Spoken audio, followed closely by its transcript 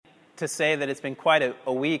to say that it's been quite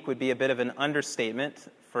a week would be a bit of an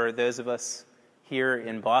understatement for those of us here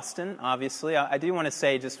in Boston, obviously. I do want to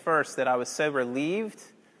say just first that I was so relieved,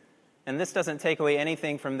 and this doesn't take away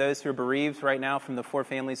anything from those who are bereaved right now, from the 4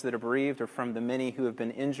 families that are bereaved, or from the many who have been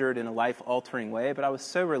injured in a life-altering way, but I was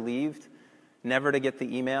so relieved never to get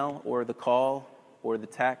the email or the call or the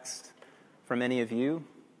text from any of you,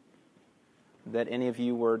 that any of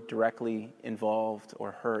you were directly involved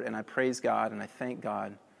or hurt. And I praise God and I thank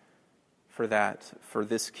God for that, for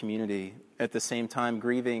this community. At the same time,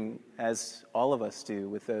 grieving, as all of us do,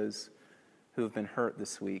 with those who have been hurt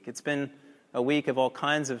this week. It's been a week of all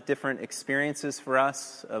kinds of different experiences for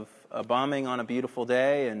us, of a bombing on a beautiful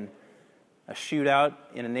day and a shootout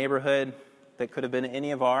in a neighborhood that could have been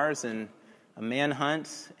any of ours, and a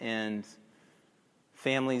manhunt and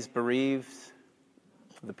families bereaved,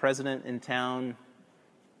 the president in town,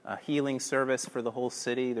 a healing service for the whole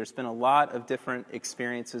city. There's been a lot of different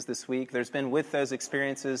experiences this week. There's been, with those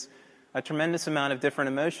experiences, a tremendous amount of different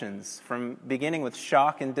emotions, from beginning with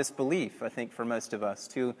shock and disbelief, I think, for most of us,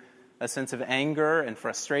 to a sense of anger and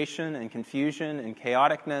frustration and confusion and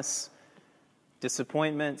chaoticness,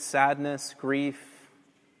 disappointment, sadness, grief,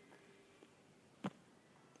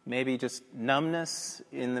 maybe just numbness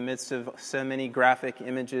in the midst of so many graphic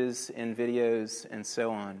images and videos and so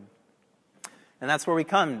on. And that's where we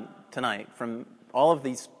come tonight, from all of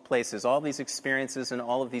these places, all these experiences and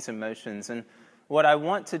all of these emotions. And what I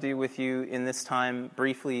want to do with you in this time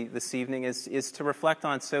briefly this evening is to reflect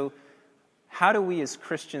on, so how do we as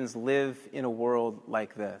Christians live in a world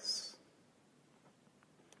like this?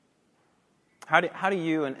 How do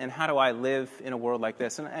you and how do I live in a world like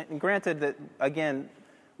this? And granted that, again,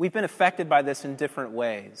 we've been affected by this in different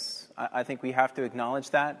ways. I think we have to acknowledge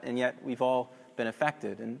that, and yet we've all been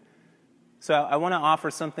affected. And so I want to offer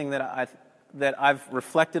something that I've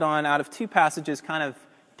reflected on out of 2 passages, kind of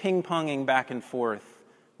ping-ponging back and forth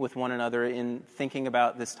with one another in thinking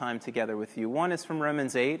about this time together with you. One is from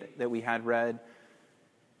Romans 8 that we had read,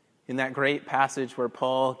 in that great passage where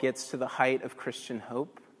Paul gets to the height of Christian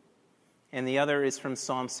hope. And the other is from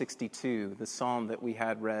Psalm 62, the psalm that we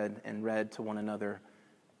had read to one another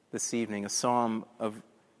this evening, a psalm of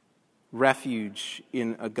refuge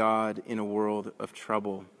in a God in a world of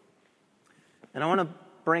trouble. And I want to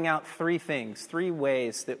bring out 3 things, 3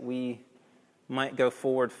 ways that we might go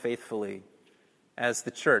forward faithfully as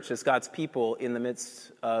the church, as God's people, in the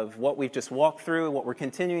midst of what we've just walked through, what we're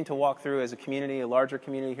continuing to walk through as a community, a larger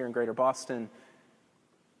community here in Greater Boston,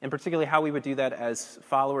 and particularly how we would do that as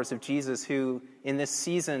followers of Jesus who, in this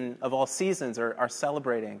season of all seasons, are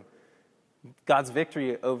celebrating God's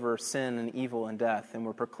victory over sin and evil and death, and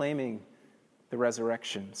we're proclaiming the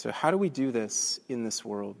resurrection. So how do we do this in this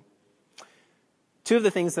world? 2 of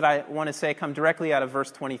the things that I want to say come directly out of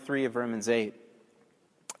verse 23 of Romans 8.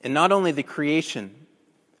 And not only the creation,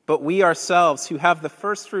 but we ourselves who have the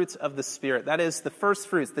first fruits of the Spirit, that is, the first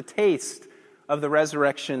fruits, the taste of the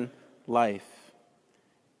resurrection life,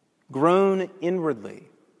 groan inwardly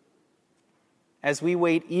as we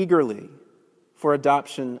wait eagerly for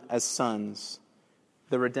adoption as sons,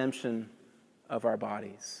 the redemption of our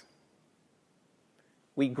bodies.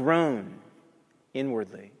 We groan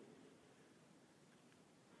inwardly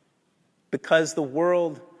because the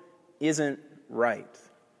world isn't right.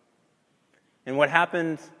 And what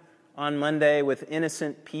happened on Monday with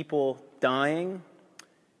innocent people dying,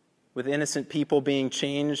 with innocent people being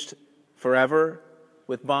changed forever,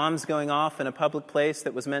 with bombs going off in a public place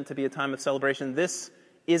that was meant to be a time of celebration, this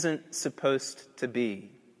isn't supposed to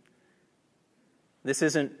be. This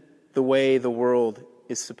isn't the way the world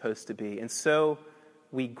is supposed to be. And so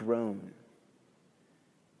we groan.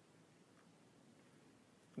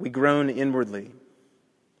 We groan inwardly.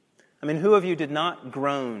 I mean, who of you did not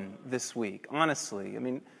groan this week? Honestly, I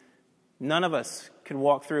mean, none of us could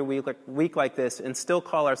walk through a week like this and still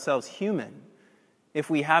call ourselves human if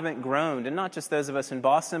we haven't groaned. And not just those of us in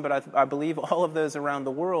Boston, but I believe all of those around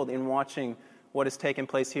the world, in watching what has taken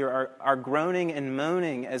place here, are groaning and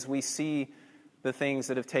moaning as we see the things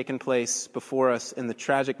that have taken place before us and the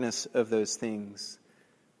tragicness of those things.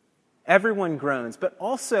 Everyone groans, but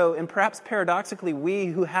also, and perhaps paradoxically, we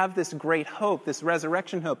who have this great hope, this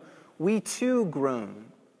resurrection hope, we too groan.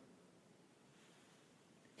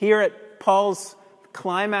 Here at Paul's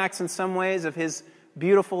climax, in some ways, of his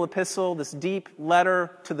beautiful epistle, this deep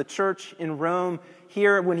letter to the church in Rome,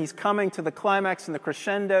 here when he's coming to the climax and the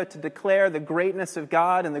crescendo to declare the greatness of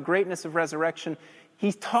God and the greatness of resurrection,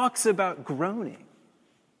 he talks about groaning.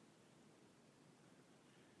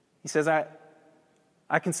 He says,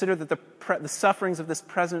 I consider that the sufferings of this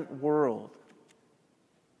present world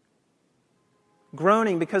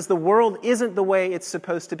groaning because the world isn't the way it's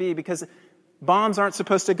supposed to be, because bombs aren't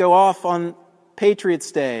supposed to go off on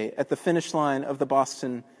Patriots' Day at the finish line of the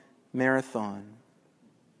Boston Marathon.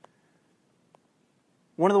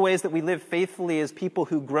 One of the ways that we live faithfully as people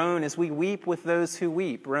who groan is we weep with those who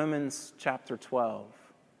weep. Romans chapter 12.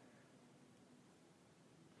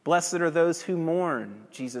 Blessed are those who mourn,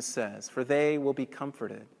 Jesus says, for they will be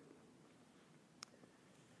comforted.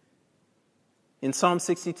 In Psalm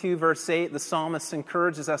 62, verse 8, the psalmist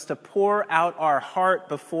encourages us to pour out our heart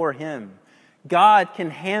before him. God can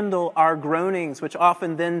handle our groanings, which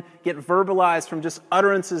often then get verbalized from just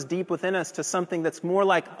utterances deep within us to something that's more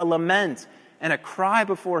like a lament and a cry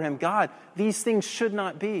before him. God, these things should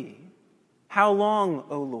not be. How long,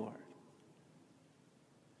 O Lord?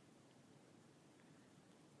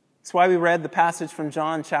 That's why we read the passage from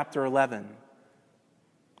John chapter 11.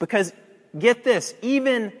 Because, get this,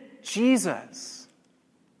 even Jesus,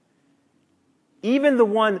 even the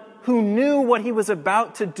one who knew what he was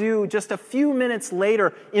about to do just a few minutes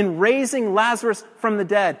later in raising Lazarus from the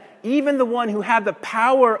dead, even the one who had the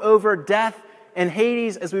power over death and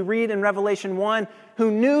Hades, as we read in Revelation 1,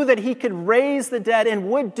 who knew that he could raise the dead and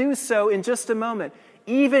would do so in just a moment,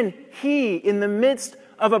 even he, in the midst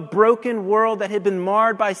of a broken world that had been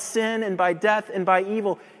marred by sin and by death and by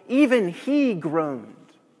evil, even he groaned.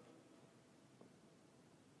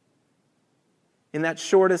 In that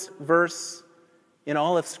shortest verse in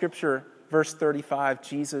all of Scripture, verse 35,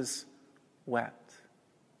 Jesus wept.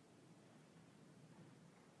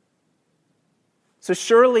 So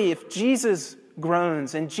surely if Jesus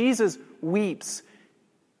groans and Jesus weeps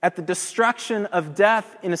at the destruction of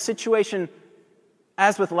death in a situation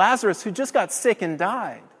as with Lazarus, who just got sick and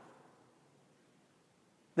died,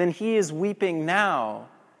 then he is weeping now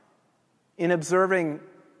in observing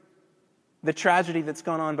the tragedy that's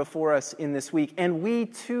gone on before us in this week. And we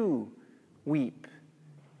too weep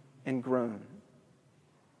and groan.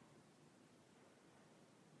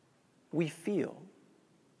 We feel.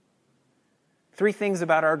 Three things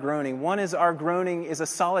about our groaning. One is our groaning is a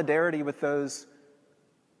solidarity with those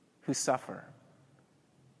who suffer,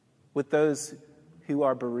 with those who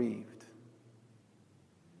are bereaved.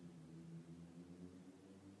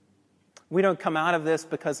 We don't come out of this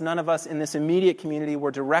because none of us in this immediate community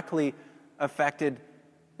were directly affected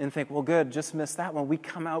and think, well, good, just missed that one. We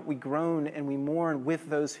come out, we groan, and we mourn with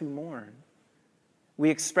those who mourn. We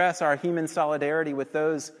express our human solidarity with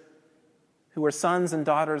those who are sons and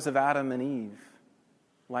daughters of Adam and Eve,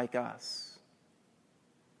 like us.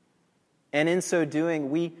 And in so doing,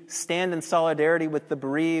 we stand in solidarity with the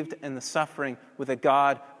bereaved and the suffering, with a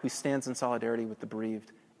God who stands in solidarity with the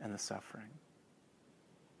bereaved and the suffering.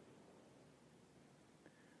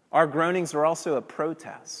 Our groanings are also a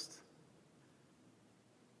protest.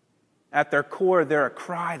 At their core, they're a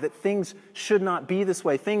cry that things should not be this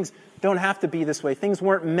way. Things don't have to be this way. Things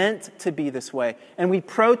weren't meant to be this way. And we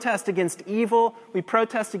protest against evil. We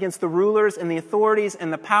protest against the rulers and the authorities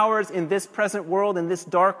and the powers in this present world, in this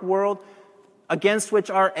dark world, against which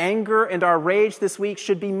our anger and our rage this week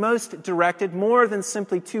should be most directed, more than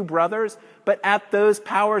simply two brothers, but at those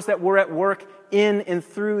powers that were at work in and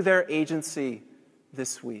through their agency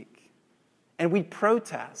this week. And we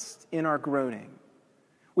protest in our groaning.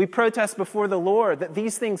 We protest before the Lord that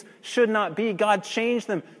these things should not be. God changed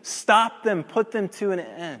them, stopped them, put them to an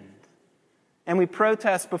end. And we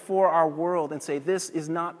protest before our world and say, this is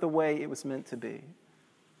not the way it was meant to be.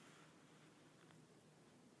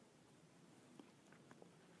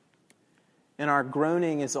 And our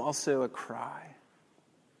groaning is also a cry.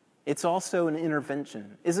 It's also an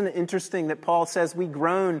intervention. Isn't it interesting that Paul says we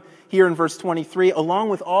groan here in verse 23, along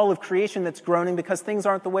with all of creation that's groaning because things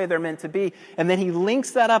aren't the way they're meant to be. And then he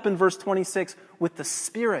links that up in verse 26 with the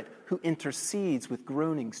Spirit who intercedes with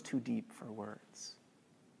groanings too deep for words.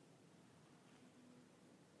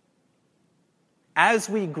 As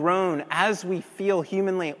we groan, as we feel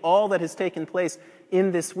humanly all that has taken place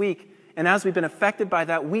in this week, and as we've been affected by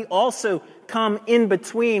that, we also come in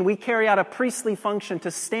between. We carry out a priestly function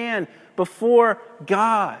to stand before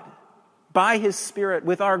God by His Spirit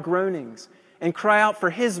with our groanings and cry out for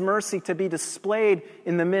His mercy to be displayed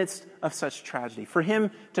in the midst of such tragedy, for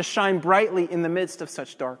Him to shine brightly in the midst of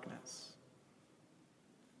such darkness.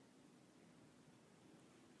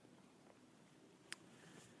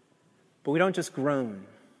 But we don't just groan.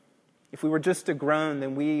 If we were just to groan,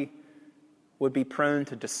 then we would be prone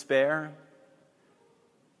to despair.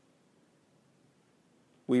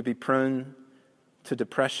 We'd be prone to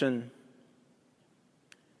depression.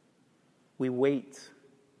 We wait,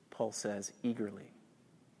 Paul says, eagerly.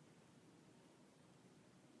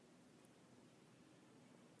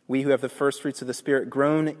 We who have the first fruits of the Spirit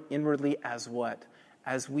groan inwardly as what?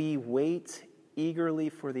 as we wait eagerly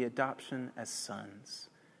for the adoption as sons,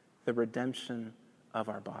 the redemption of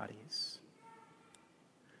our bodies.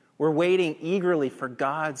 We're waiting eagerly for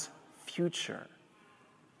God's future.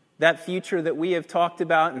 That future that we have talked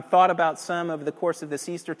about and thought about some over the course of this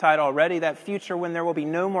Eastertide already, that future when there will be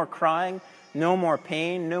no more crying, no more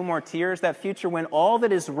pain, no more tears, that future when all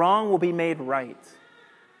that is wrong will be made right.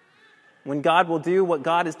 When God will do what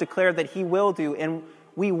God has declared that He will do. And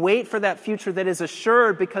we wait for that future that is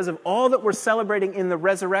assured because of all that we're celebrating in the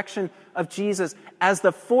resurrection of Jesus as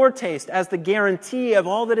the foretaste, as the guarantee of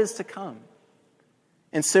all that is to come.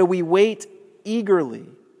 And so we wait eagerly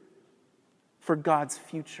for God's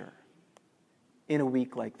future in a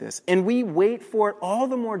week like this. And we wait for it all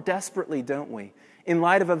the more desperately, don't we, in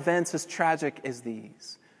light of events as tragic as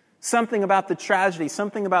these. Something about the tragedy,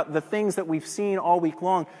 something about the things that we've seen all week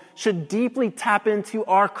long should deeply tap into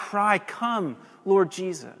our cry, "Come, Lord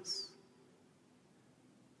Jesus.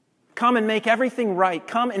 Come and make everything right.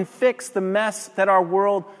 Come and fix the mess that our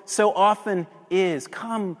world so often is.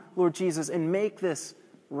 Come, Lord Jesus, and make this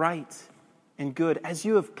right and good, as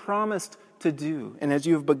you have promised to do and as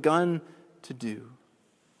you have begun to do."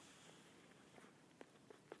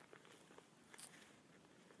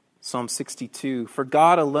 Psalm 62, "For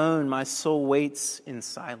God alone my soul waits in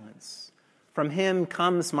silence. From Him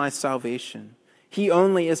comes my salvation. He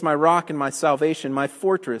only is my rock and my salvation, my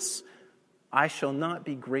fortress. I shall not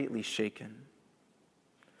be greatly shaken.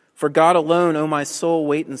 For God alone, O my soul,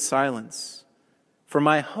 wait in silence. For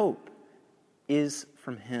my hope is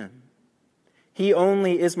from Him. He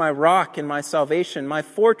only is my rock and my salvation, my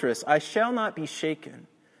fortress. I shall not be shaken.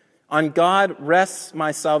 On God rests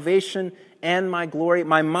my salvation and my glory.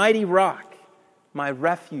 My mighty rock, my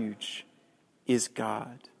refuge is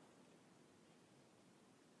God."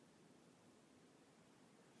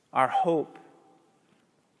 Our hope,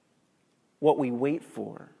 what we wait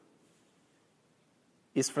for,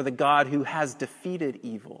 is for the God who has defeated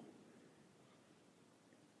evil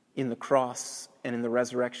in the cross and in the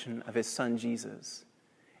resurrection of His Son Jesus,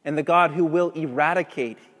 and the God who will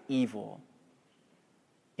eradicate evil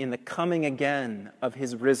in the coming again of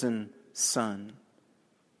His risen Son.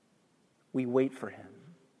 We wait for Him,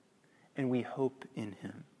 and we hope in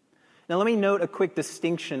Him. Now let me note a quick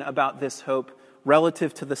distinction about this hope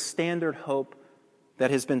relative to the standard hope that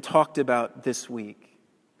has been talked about this week.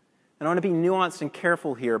 And I want to be nuanced and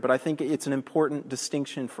careful here, but I think it's an important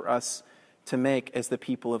distinction for us to make as the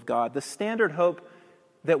people of God. The standard hope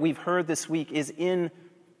that we've heard this week is in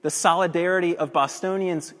the solidarity of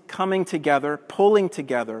Bostonians coming together, pulling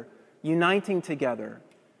together, uniting together,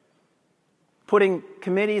 putting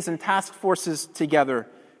committees and task forces together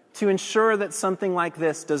to ensure that something like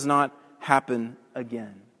this does not happen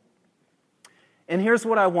again. And here's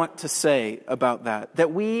what I want to say about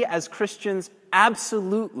that we as Christians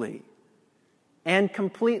absolutely and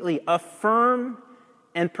completely affirm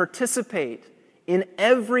and participate in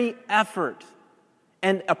every effort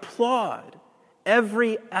and applaud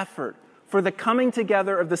every effort for the coming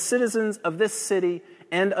together of the citizens of this city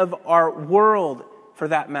and of our world, for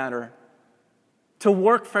that matter, to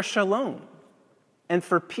work for shalom and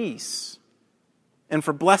for peace and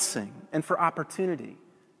for blessing and for opportunity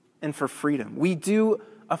and for freedom. We do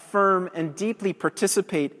affirm and deeply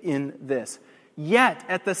participate in this. Yet,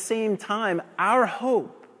 at the same time, our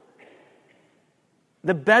hope,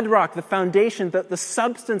 the bedrock, the foundation, the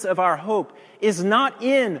substance of our hope is not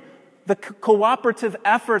in the cooperative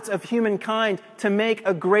efforts of humankind to make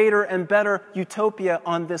a greater and better utopia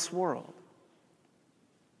on this world.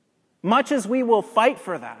 Much as we will fight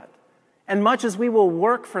for that, and much as we will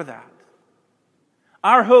work for that,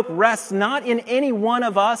 our hope rests not in any one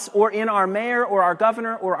of us or in our mayor or our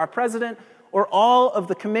governor or our president or all of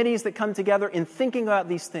the committees that come together in thinking about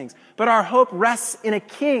these things, but our hope rests in a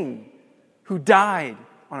king who died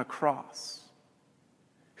on a cross,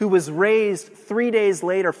 who was raised 3 days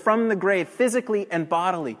later from the grave, physically and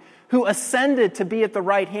bodily, who ascended to be at the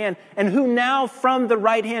right hand, and who now from the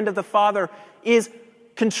right hand of the Father is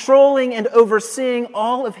controlling and overseeing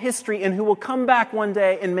all of history, and who will come back one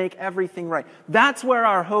day and make everything right. That's where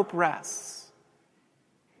our hope rests.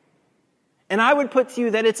 And I would put to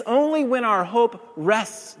you that it's only when our hope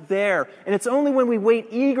rests there, and it's only when we wait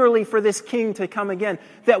eagerly for this King to come again,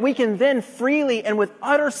 that we can then freely and with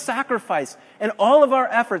utter sacrifice and all of our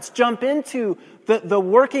efforts jump into the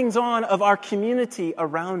workings on of our community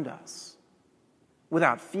around us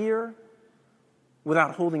without fear,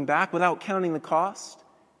 without holding back, without counting the cost,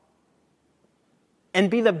 and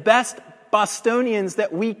be the best Bostonians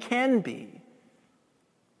that we can be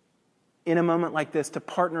in a moment like this, to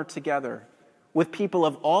partner together with people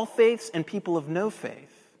of all faiths and people of no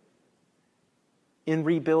faith in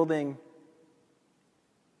rebuilding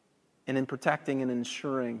and in protecting and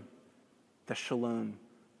ensuring the shalom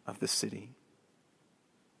of the city.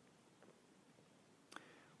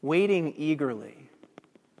 Waiting eagerly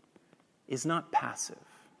is not passive.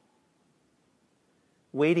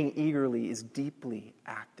 Waiting eagerly is deeply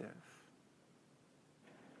active.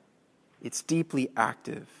 It's deeply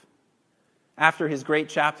active. After his great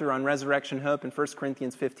chapter on resurrection hope in 1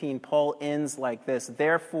 Corinthians 15, Paul ends like this: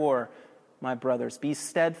 "Therefore, my brothers, be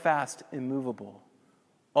steadfast, immovable,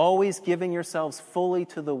 always giving yourselves fully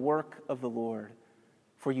to the work of the Lord,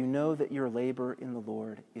 for you know that your labor in the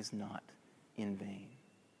Lord is not in vain."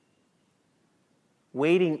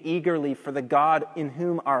 Waiting eagerly for the God in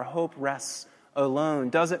whom our hope rests alone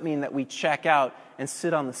doesn't mean that we check out and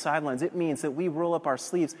sit on the sidelines. It means that we roll up our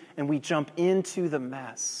sleeves and we jump into the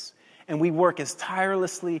mess. And we work as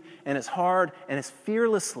tirelessly and as hard and as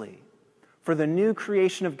fearlessly for the new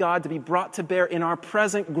creation of God to be brought to bear in our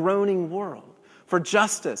present groaning world, for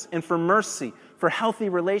justice and for mercy, for healthy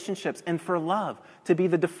relationships and for love to be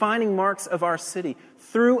the defining marks of our city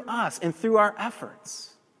through us and through our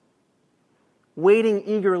efforts. Waiting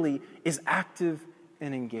eagerly is active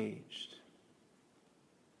and engaged.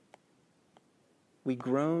 We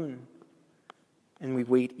groan and we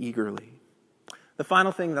wait eagerly. The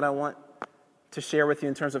final thing that I want to share with you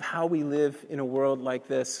in terms of how we live in a world like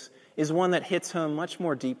this is one that hits home much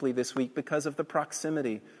more deeply this week because of the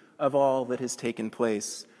proximity of all that has taken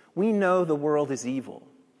place. We know the world is evil.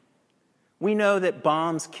 We know that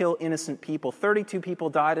bombs kill innocent people. 32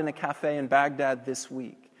 people died in a cafe in Baghdad this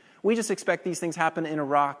week. We just expect these things happen in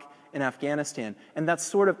Iraq and Afghanistan. And that's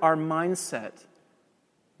sort of our mindset,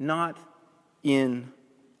 not in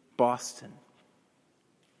Boston.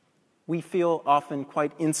 We feel often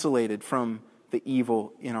quite insulated from the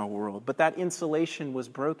evil in our world. But that insulation was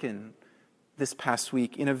broken this past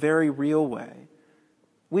week in a very real way.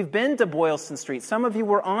 We've been to Boylston Street. Some of you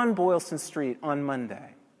were on Boylston Street on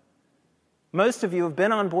Monday. Most of you have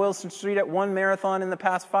been on Boylston Street at one marathon in the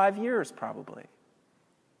past 5 years, probably.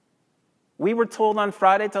 We were told on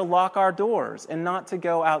Friday to lock our doors and not to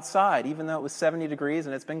go outside, even though it was 70 degrees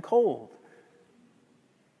and it's been cold.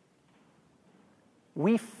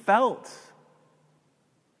 We felt.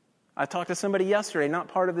 I talked to somebody yesterday, not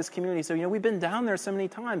part of this community, so we've been down there so many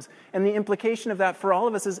times, and the implication of that for all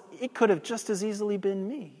of us is it could have just as easily been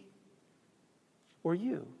me or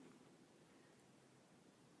you.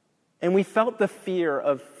 And we felt the fear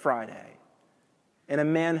of Friday and a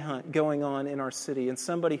manhunt going on in our city and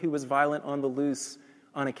somebody who was violent on the loose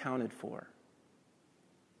unaccounted for.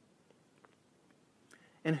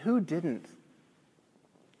 And who didn't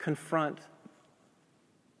confront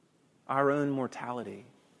our own mortality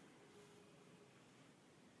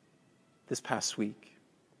this past week?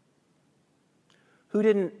 Who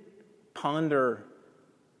didn't ponder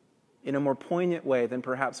in a more poignant way than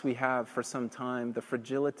perhaps we have for some time the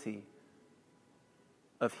fragility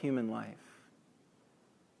of human life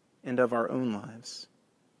and of our own lives?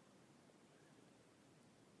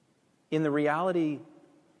 In the reality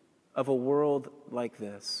of a world like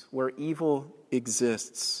this, where evil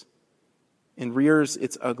exists and rears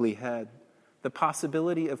its ugly head, the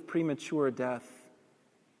possibility of premature death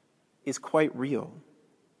is quite real.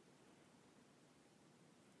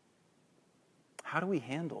 How do we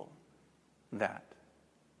handle that?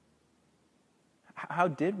 How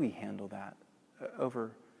did we handle that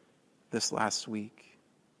over this last week?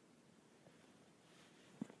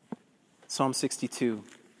 Psalm 62,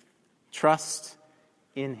 trust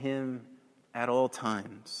in him at all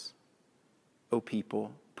times, O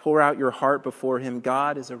people. Pour out your heart before him.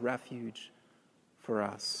 God is a refuge for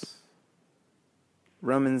us.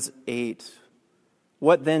 Romans 8,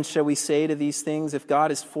 what then shall we say to these things? If God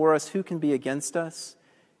is for us, who can be against us?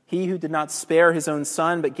 He who did not spare his own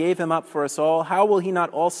son, but gave him up for us all, how will he not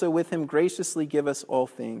also with him graciously give us all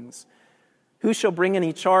things? Who shall bring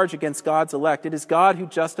any charge against God's elect? It is God who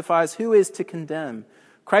justifies. Who is to condemn?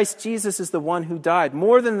 Christ Jesus is the one who died.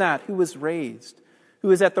 More than that, who was raised, who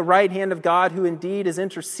is at the right hand of God, who indeed is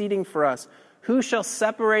interceding for us. Who shall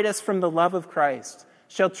separate us from the love of Christ?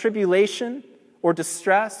 Shall tribulation or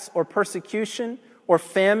distress or persecution or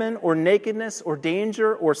famine or nakedness or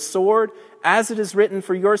danger or sword? As it is written,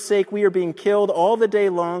 for your sake we are being killed all the day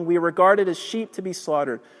long. We are regarded as sheep to be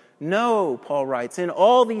slaughtered. No, Paul writes, in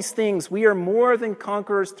all these things we are more than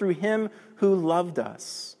conquerors through him who loved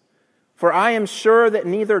us. For I am sure that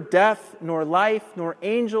neither death, nor life, nor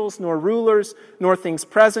angels, nor rulers, nor things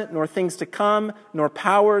present, nor things to come, nor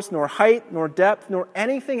powers, nor height, nor depth, nor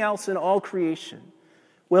anything else in all creation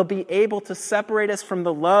will be able to separate us from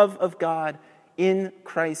the love of God in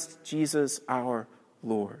Christ Jesus our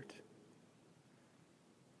Lord.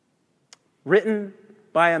 written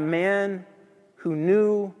by a man who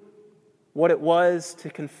knew what it was to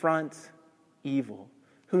confront evil,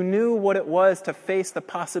 who knew what it was to face the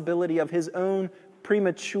possibility of his own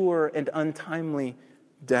premature and untimely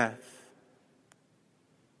death.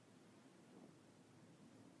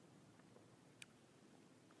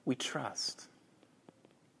 We trust.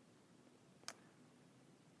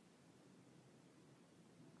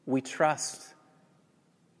 We trust.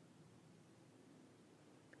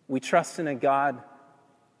 We trust in a God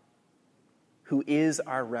who is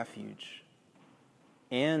our refuge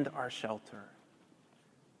and our shelter.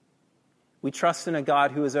 We trust in a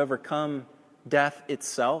God who has overcome death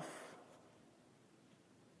itself.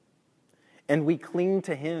 And we cling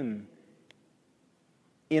to him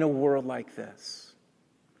in a world like this.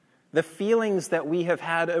 The feelings that we have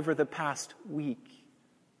had over the past week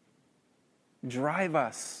drive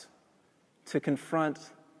us to confront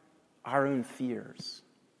our own fears.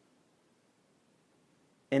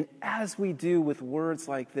 And as we do with words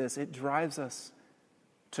like this, it drives us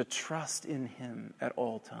to trust in him at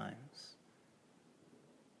all times.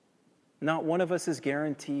 Not one of us is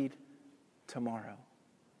guaranteed tomorrow.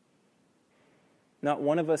 Not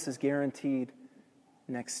one of us is guaranteed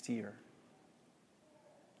next year.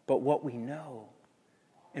 But what we know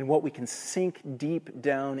and what we can sink deep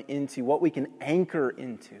down into, what we can anchor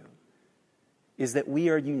into, is that we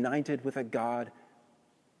are united with a God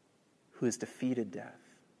who has defeated death.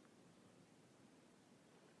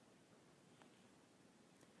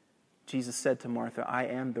 Jesus said to Martha, "I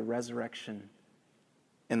am the resurrection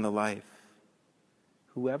and the life.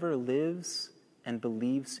 Whoever lives and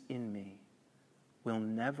believes in me will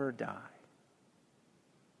never die."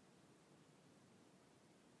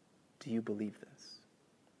 Do you believe this?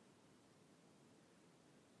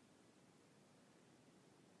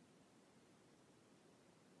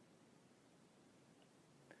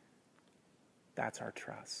 That's our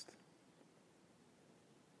trust.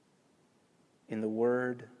 In the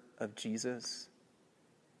word of Jesus,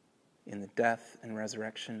 in the death and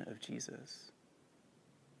resurrection of Jesus.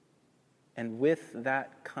 And with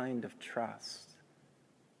that kind of trust,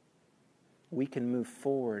 we can move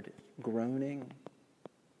forward groaning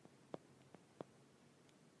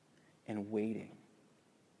and waiting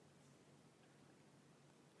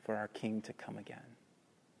for our King to come again.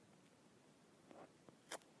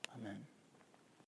 Amen.